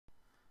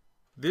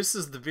This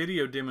is the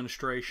video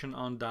demonstration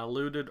on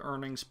diluted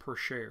earnings per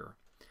share.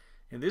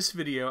 In this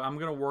video, I'm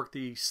going to work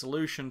the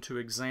solution to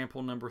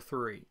example number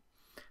 3.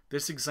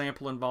 This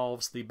example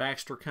involves the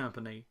Baxter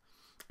Company,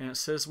 and it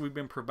says we've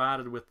been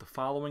provided with the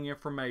following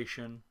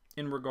information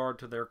in regard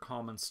to their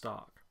common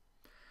stock.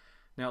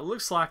 Now, it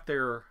looks like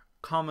their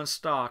common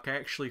stock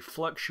actually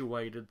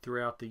fluctuated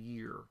throughout the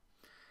year,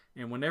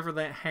 and whenever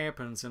that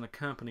happens in a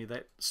company,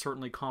 that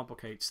certainly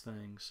complicates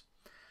things.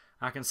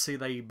 I can see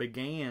they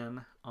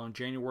began on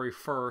January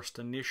 1st,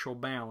 initial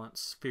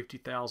balance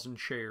 50,000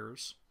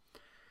 shares,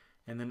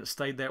 and then it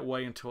stayed that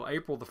way until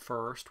April the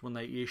 1st when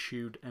they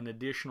issued an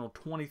additional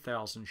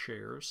 20,000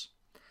 shares,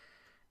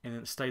 and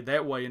then it stayed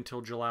that way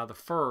until July the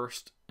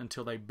 1st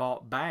until they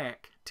bought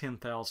back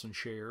 10,000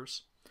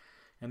 shares,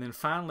 and then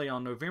finally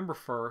on November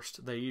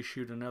 1st they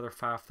issued another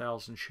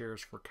 5,000 shares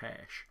for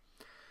cash.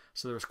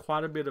 So there's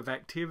quite a bit of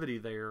activity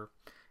there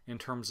in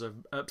terms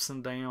of ups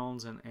and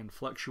downs and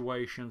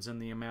fluctuations in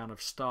the amount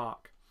of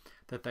stock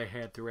that they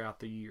had throughout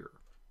the year.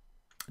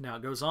 Now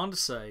it goes on to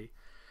say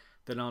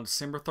that on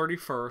December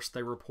 31st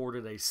they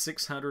reported a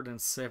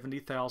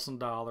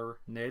 $670,000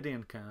 net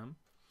income.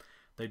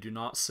 They do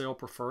not sell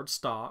preferred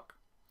stock.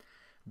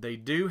 They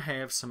do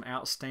have some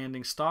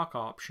outstanding stock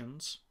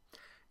options,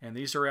 and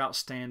these are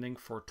outstanding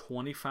for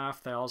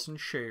 25,000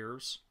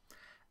 shares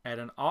at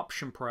an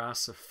option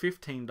price of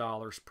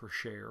 $15 per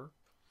share.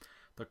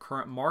 The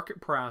current market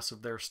price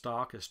of their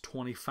stock is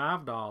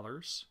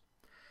 $25.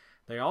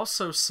 They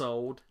also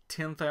sold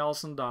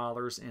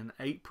 $10,000 in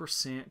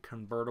 8%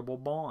 convertible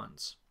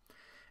bonds.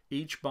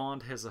 Each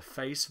bond has a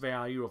face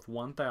value of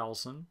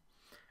 $1,000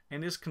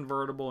 and is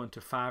convertible into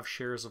 5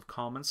 shares of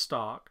common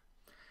stock,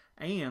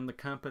 and the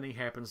company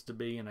happens to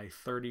be in a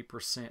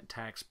 30%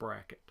 tax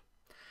bracket.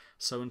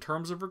 So in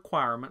terms of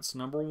requirements,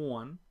 number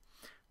 1,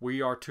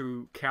 we are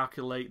to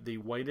calculate the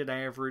weighted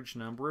average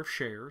number of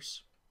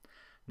shares.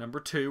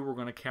 Number 2, we're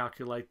going to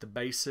calculate the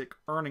basic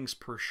earnings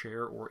per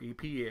share, or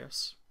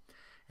EPS.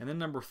 And then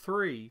number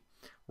 3,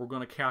 we're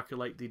going to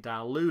calculate the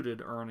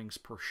diluted earnings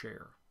per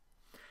share.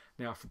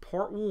 Now for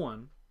part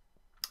 1,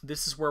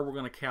 this is where we're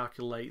going to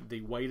calculate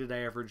the weighted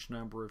average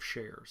number of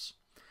shares.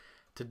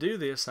 To do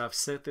this, I've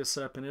set this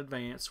up in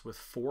advance with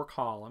 4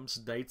 columns: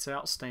 dates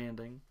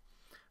outstanding,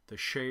 the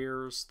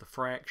shares, the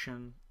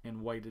fraction,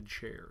 and weighted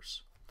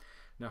shares.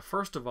 Now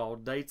first of all,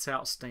 dates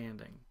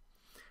outstanding.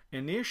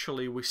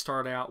 Initially, we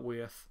start out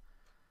with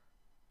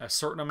a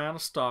certain amount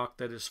of stock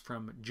that is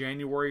from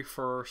January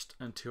 1st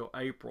until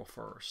April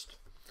 1st.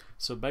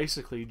 So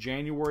basically,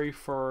 January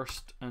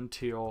 1st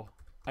until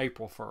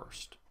April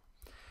 1st.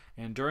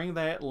 And during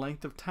that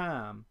length of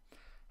time,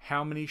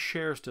 how many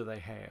shares do they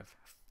have?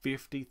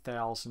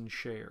 50,000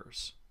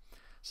 shares.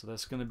 So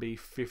that's going to be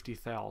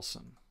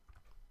 50,000.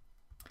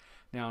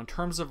 Now, in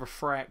terms of a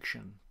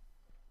fraction,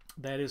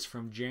 that is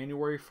from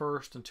January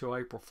 1st until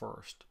April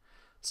 1st.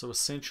 So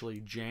essentially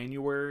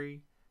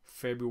January,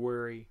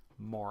 February,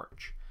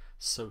 March.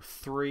 So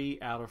 3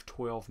 out of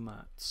 12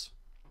 months.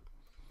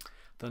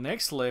 The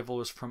next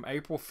level is from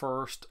April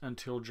 1st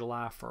until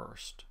July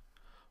 1st,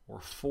 or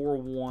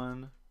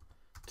 4/1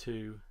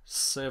 to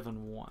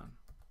 7/1.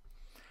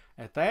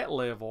 At that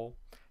level,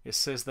 it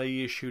says they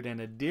issued an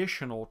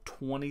additional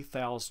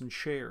 20,000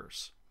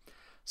 shares.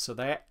 So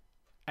that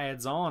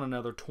adds on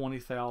another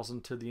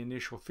 20,000 to the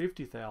initial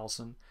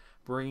 50,000,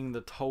 bringing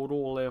the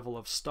total level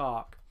of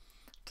stock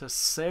to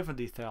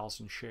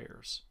 70,000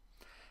 shares.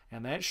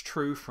 And that's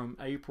true from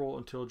April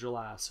until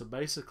July. So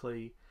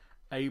basically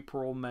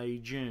April, May,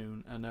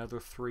 June,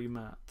 another 3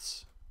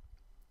 months.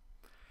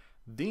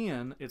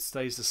 Then it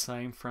stays the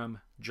same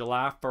from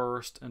July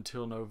 1st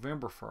until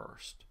November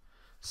 1st.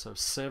 So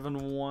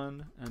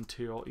 7/1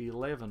 until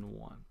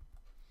 11/1.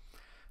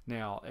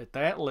 Now at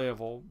that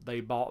level they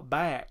bought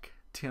back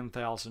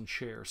 10,000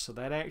 shares. So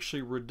that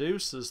actually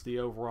reduces the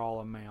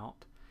overall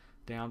amount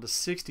down to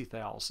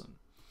 60,000.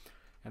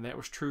 And that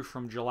was true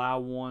from July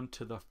 1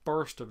 to the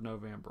 1st of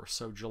November.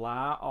 So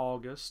July,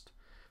 August,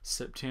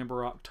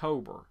 September,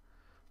 October,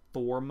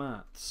 4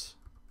 months,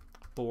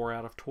 4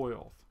 out of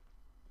 12.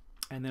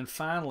 And then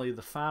finally,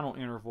 the final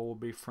interval will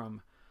be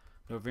from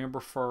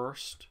November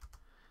 1st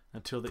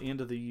until the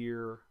end of the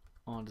year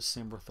on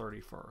December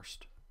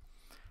 31st.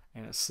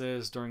 And it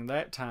says during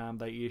that time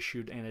they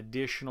issued an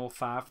additional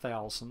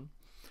 5,000.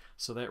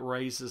 So that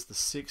raises the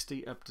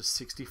 60 up to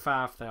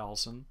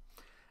 65,000.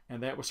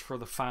 And that was for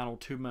the final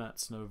 2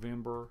 months,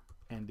 November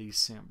and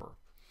December.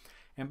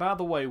 And by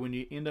the way, when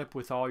you end up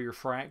with all your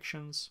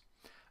fractions,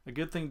 a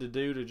good thing to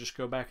do to just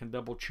go back and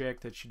double check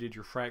that you did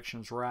your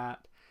fractions right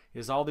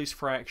is all these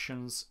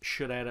fractions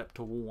should add up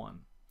to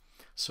 1.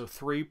 So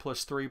 3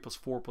 plus 3 plus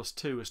 4 plus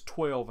 2 is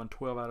 12, and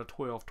 12 out of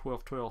 12,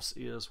 12 twelfths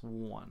is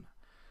 1.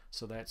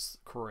 So that's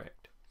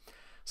correct.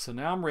 So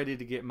now I'm ready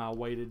to get my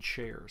weighted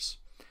shares.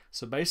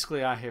 So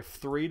basically I have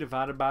 3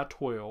 divided by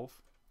 12,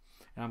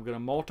 and I'm going to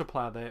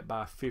multiply that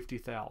by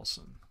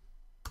 50,000.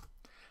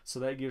 So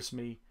that gives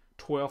me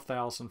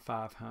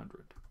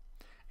 12,500.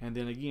 And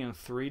then again,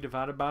 3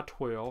 divided by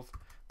 12,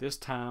 this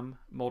time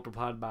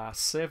multiplied by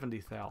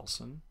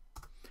 70,000,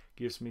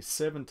 gives me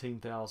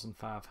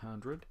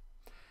 17,500.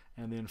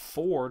 And then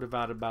 4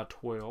 divided by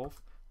 12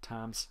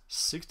 times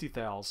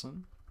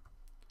 60,000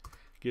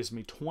 gives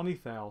me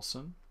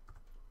 20,000.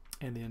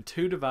 And then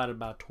 2 divided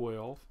by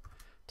 12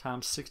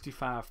 times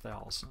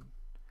 65,000.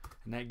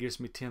 And that gives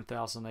me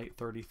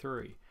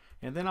 10,833.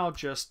 And then I'll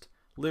just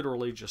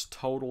literally just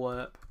total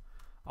up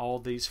all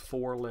these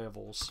 4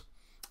 levels,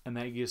 and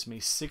that gives me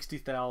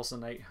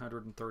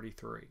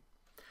 60,833.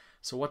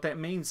 So what that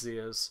means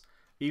is,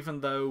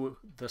 even though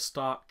the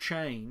stock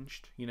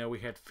changed, you know, we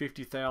had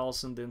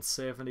 50,000, then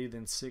 70,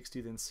 then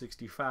 60, then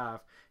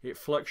 65, it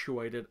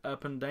fluctuated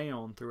up and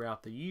down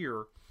throughout the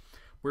year.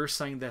 We're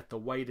saying that the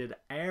weighted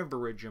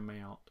average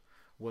amount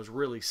was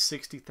really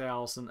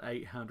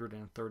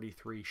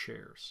 60,833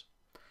 shares.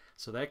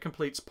 So that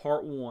completes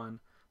part 1,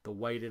 the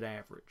weighted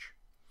average.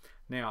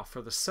 Now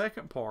for the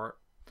second part,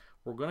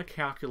 we're going to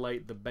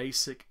calculate the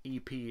basic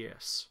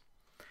EPS.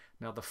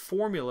 Now the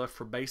formula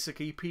for basic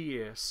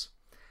EPS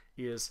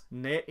is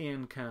net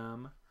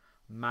income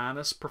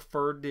minus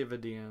preferred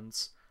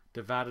dividends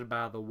divided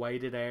by the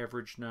weighted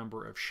average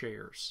number of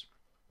shares.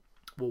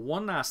 Well,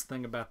 one nice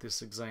thing about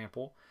this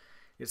example,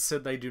 it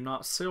said they do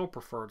not sell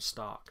preferred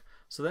stock.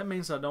 So that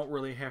means I don't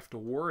really have to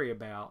worry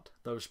about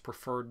those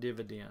preferred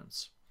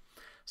dividends.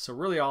 So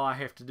really all I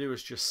have to do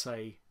is just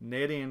say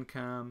net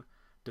income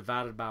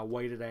divided by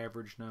weighted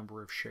average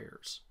number of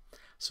shares.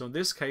 So in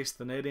this case,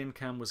 the net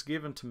income was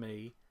given to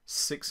me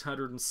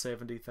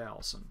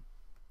 670,000.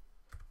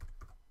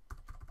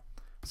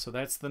 So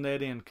that's the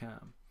net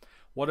income.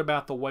 What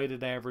about the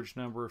weighted average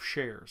number of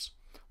shares?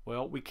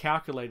 Well, we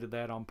calculated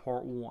that on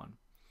part 1,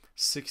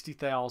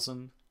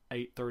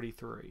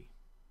 60,833.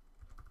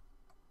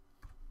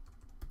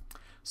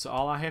 So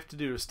all I have to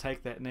do is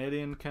take that net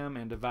income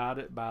and divide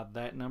it by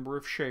that number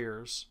of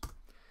shares,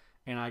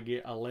 and I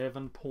get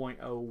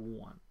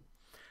 11.01.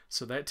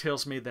 So that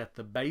tells me that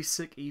the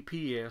basic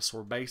EPS,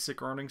 or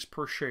basic earnings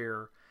per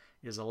share,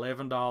 is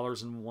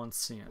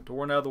 $11.01.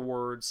 Or in other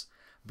words,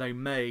 they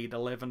made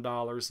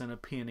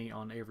 $11.01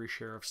 on every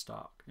share of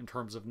stock in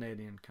terms of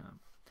net income.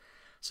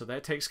 So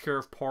that takes care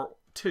of part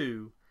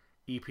 2,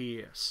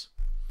 EPS.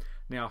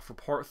 Now for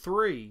part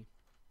 3,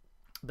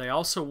 they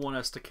also want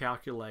us to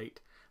calculate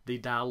the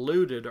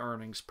diluted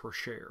earnings per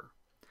share.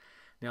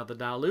 Now the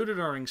diluted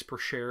earnings per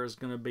share is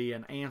going to be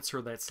an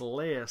answer that's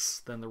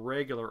less than the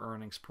regular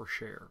earnings per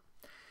share.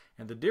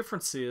 And the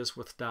difference is,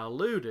 with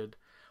diluted,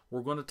 we're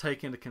going to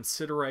take into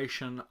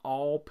consideration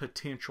all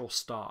potential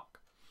stock.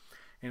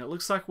 And it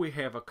looks like we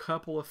have a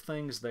couple of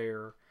things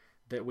there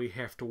that we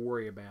have to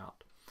worry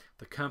about.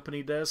 The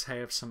company does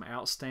have some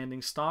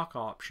outstanding stock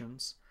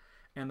options,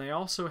 and they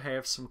also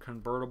have some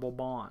convertible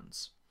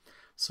bonds.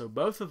 So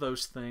both of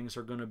those things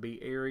are going to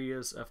be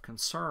areas of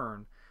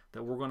concern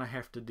that we're going to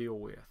have to deal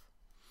with.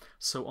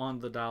 So on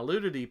the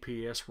diluted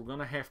EPS, we're going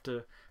to have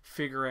to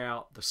figure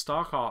out the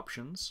stock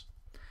options,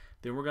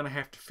 then we're going to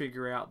have to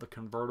figure out the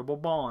convertible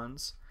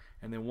bonds,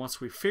 and then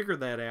once we figure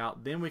that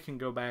out, then we can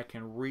go back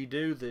and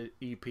redo the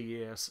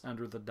EPS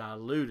under the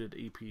diluted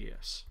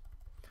EPS.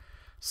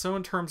 So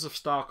in terms of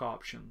stock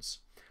options,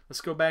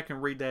 let's go back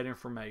and read that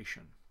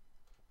information.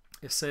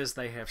 It says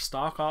they have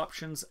stock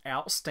options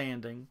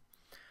outstanding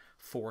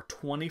for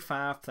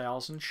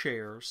 25,000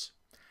 shares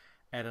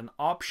at an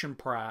option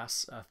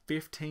price of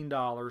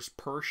 $15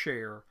 per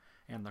share,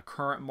 and the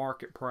current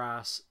market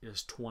price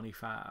is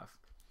 $25.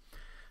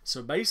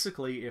 So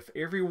basically, if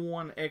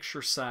everyone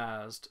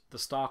exercised the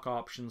stock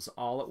options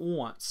all at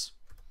once,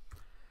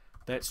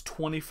 that's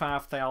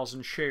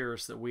 25,000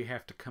 shares that we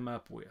have to come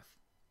up with.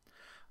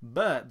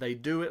 But they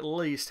do at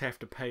least have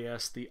to pay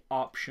us the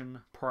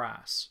option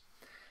price.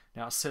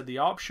 Now it said the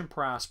option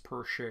price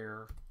per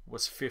share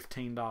was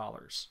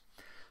 $15.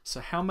 So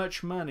how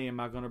much money am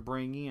I going to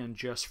bring in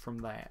just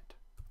from that?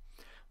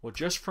 Well,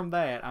 just from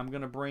that, I'm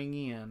going to bring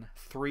in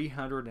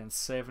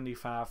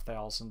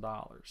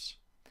 $375,000.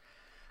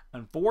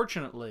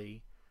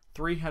 Unfortunately,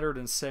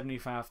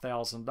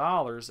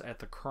 $375,000 at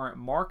the current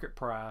market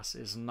price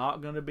is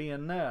not going to be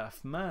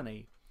enough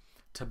money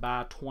to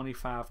buy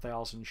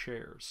 25,000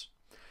 shares.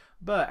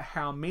 But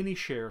how many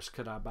shares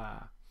could I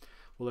buy?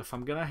 Well, if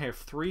I'm going to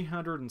have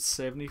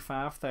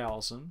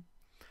 $375,000,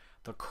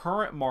 the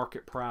current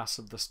market price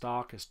of the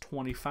stock is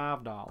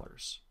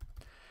 $25.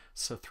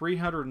 So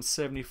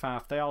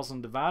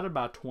 $375,000 divided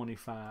by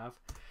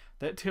 25,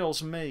 that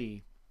tells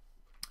me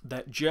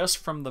that just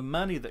from the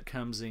money that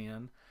comes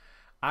in,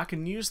 I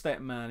can use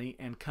that money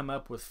and come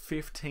up with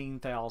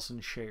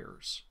 15,000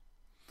 shares.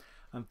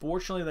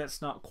 Unfortunately,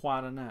 that's not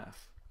quite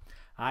enough.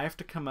 I have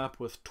to come up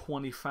with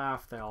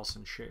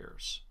 25,000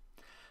 shares.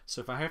 So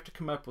if I have to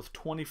come up with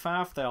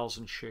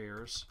 25,000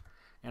 shares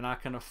and I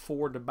can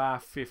afford to buy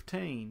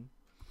 15,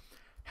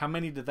 how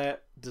many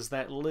does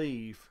that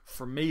leave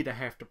for me to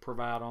have to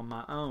provide on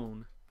my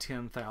own?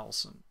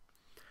 10,000.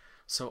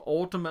 So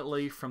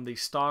ultimately, from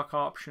these stock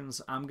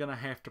options, I'm going to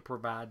have to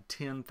provide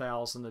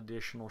 10,000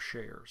 additional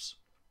shares.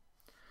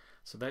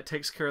 So that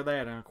takes care of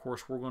that, and of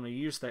course we're going to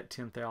use that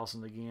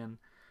 10,000 again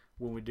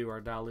when we do our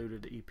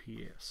diluted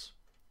EPS.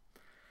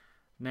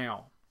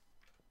 Now,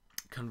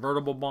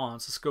 Convertible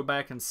bonds. Let's go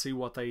back and see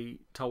what they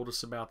told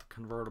us about the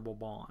convertible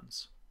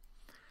bonds.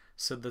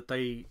 Said that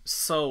they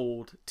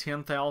sold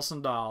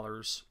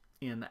 $10,000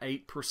 in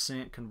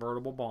 8%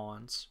 convertible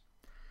bonds.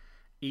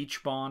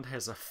 Each bond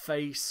has a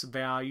face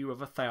value of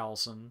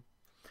 $1,000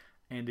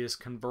 and is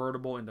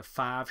convertible into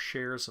 5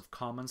 shares of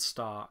common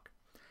stock.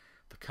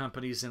 The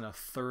company's in a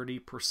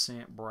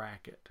 30%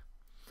 bracket.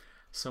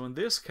 So in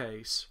this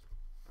case,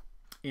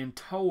 in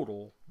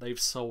total, they've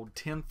sold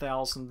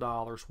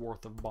 $10,000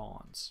 worth of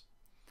bonds.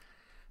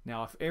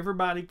 Now, if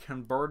everybody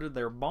converted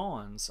their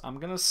bonds, I'm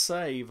going to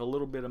save a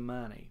little bit of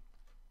money.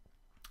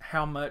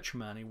 How much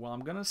money? Well,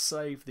 I'm going to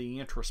save the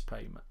interest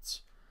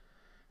payments.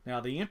 Now,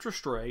 the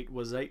interest rate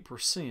was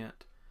 8%,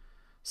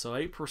 so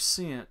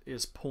 8%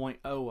 is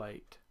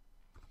 0.08.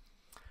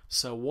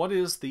 So what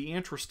is the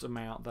interest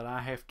amount that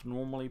I have to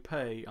normally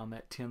pay on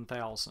that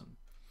 $10,000?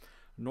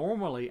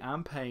 Normally,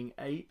 I'm paying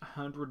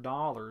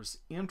 $800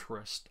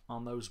 interest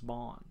on those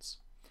bonds.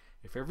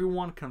 If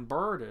everyone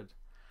converted,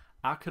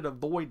 I could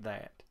avoid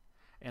that,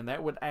 and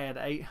that would add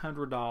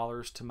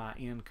 $800 to my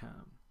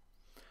income.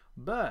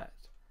 But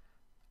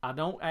I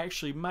don't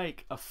actually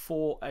make a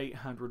full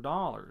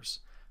 $800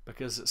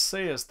 because it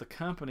says the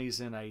company's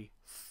in a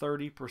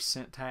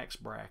 30% tax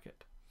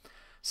bracket.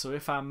 So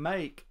if I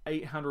make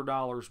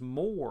 $800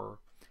 more,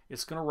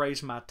 it's going to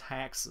raise my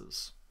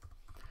taxes.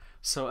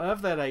 So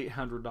of that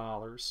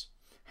 $800,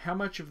 how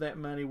much of that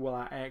money will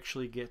I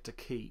actually get to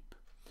keep?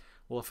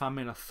 Well, if I'm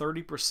in a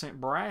 30%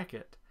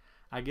 bracket,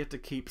 I get to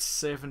keep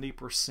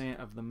 70%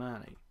 of the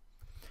money.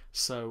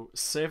 So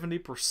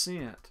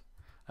 70%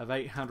 of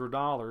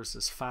 $800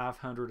 is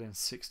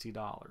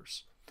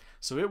 $560.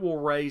 So it will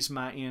raise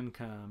my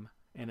income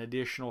an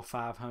additional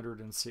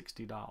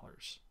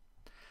 $560.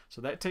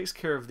 So that takes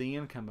care of the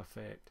income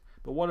effect.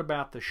 But what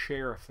about the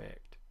share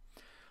effect?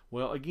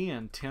 Well,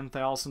 again,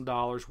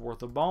 $10,000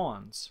 worth of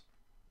bonds.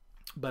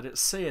 But it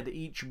said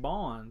each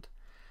bond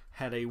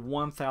had a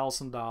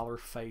 $1,000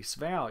 face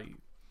value.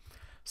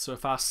 So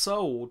if I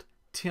sold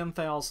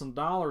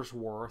 $10,000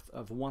 worth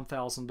of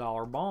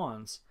 $1,000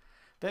 bonds,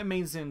 that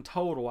means in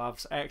total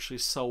I've actually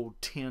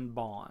sold 10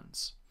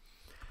 bonds.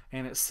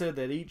 And it said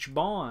that each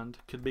bond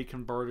could be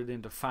converted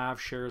into 5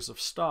 shares of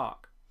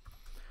stock.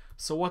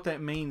 So what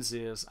that means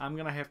is I'm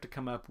going to have to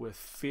come up with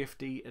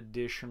 50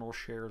 additional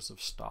shares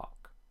of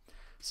stock.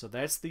 So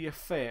that's the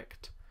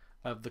effect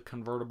of the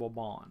convertible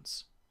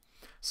bonds.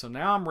 So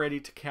now I'm ready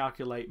to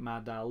calculate my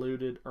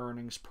diluted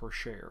earnings per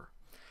share.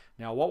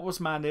 Now, what was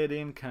my net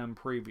income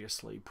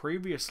previously?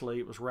 Previously,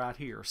 it was right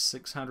here,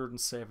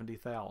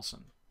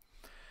 $670,000.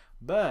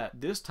 But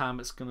this time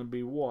it's going to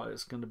be what?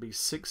 It's going to be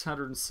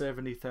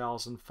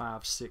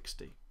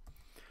 $670,560.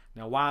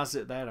 Now, why is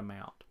it that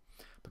amount?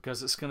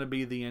 Because it's going to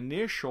be the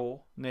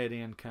initial net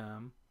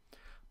income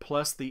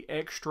plus the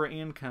extra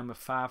income of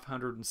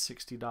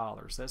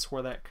 $560. That's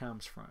where that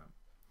comes from.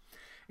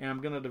 And I'm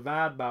going to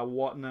divide by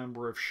what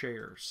number of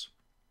shares?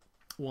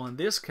 Well, in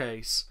this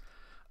case,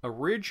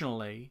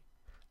 originally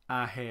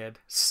I had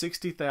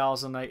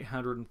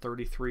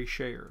 60,833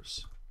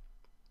 shares.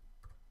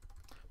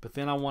 But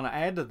then I want to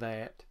add to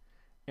that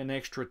an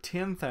extra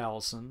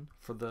 10,000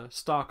 for the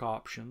stock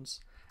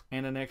options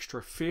and an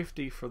extra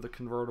 50 for the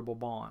convertible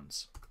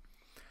bonds.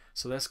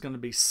 So that's going to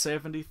be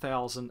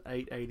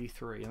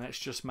 70,883, and that's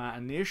just my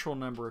initial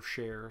number of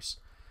shares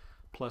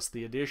plus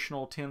the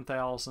additional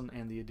 10,000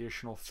 and the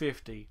additional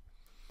 50.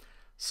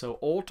 So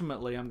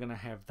ultimately I'm going to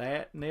have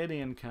that net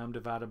income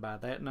divided by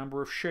that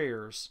number of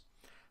shares.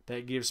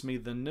 That gives me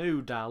the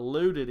new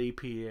diluted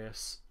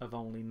EPS of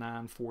only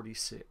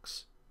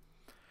 $9.46.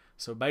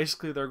 So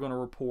basically they're going to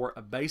report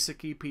a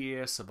basic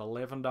EPS of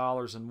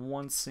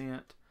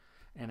 $11.01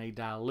 and a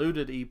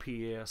diluted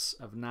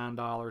EPS of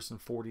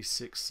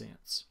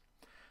 $9.46.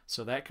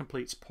 So that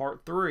completes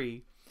part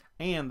 3,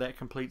 and that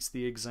completes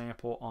the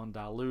example on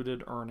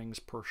diluted earnings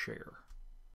per share.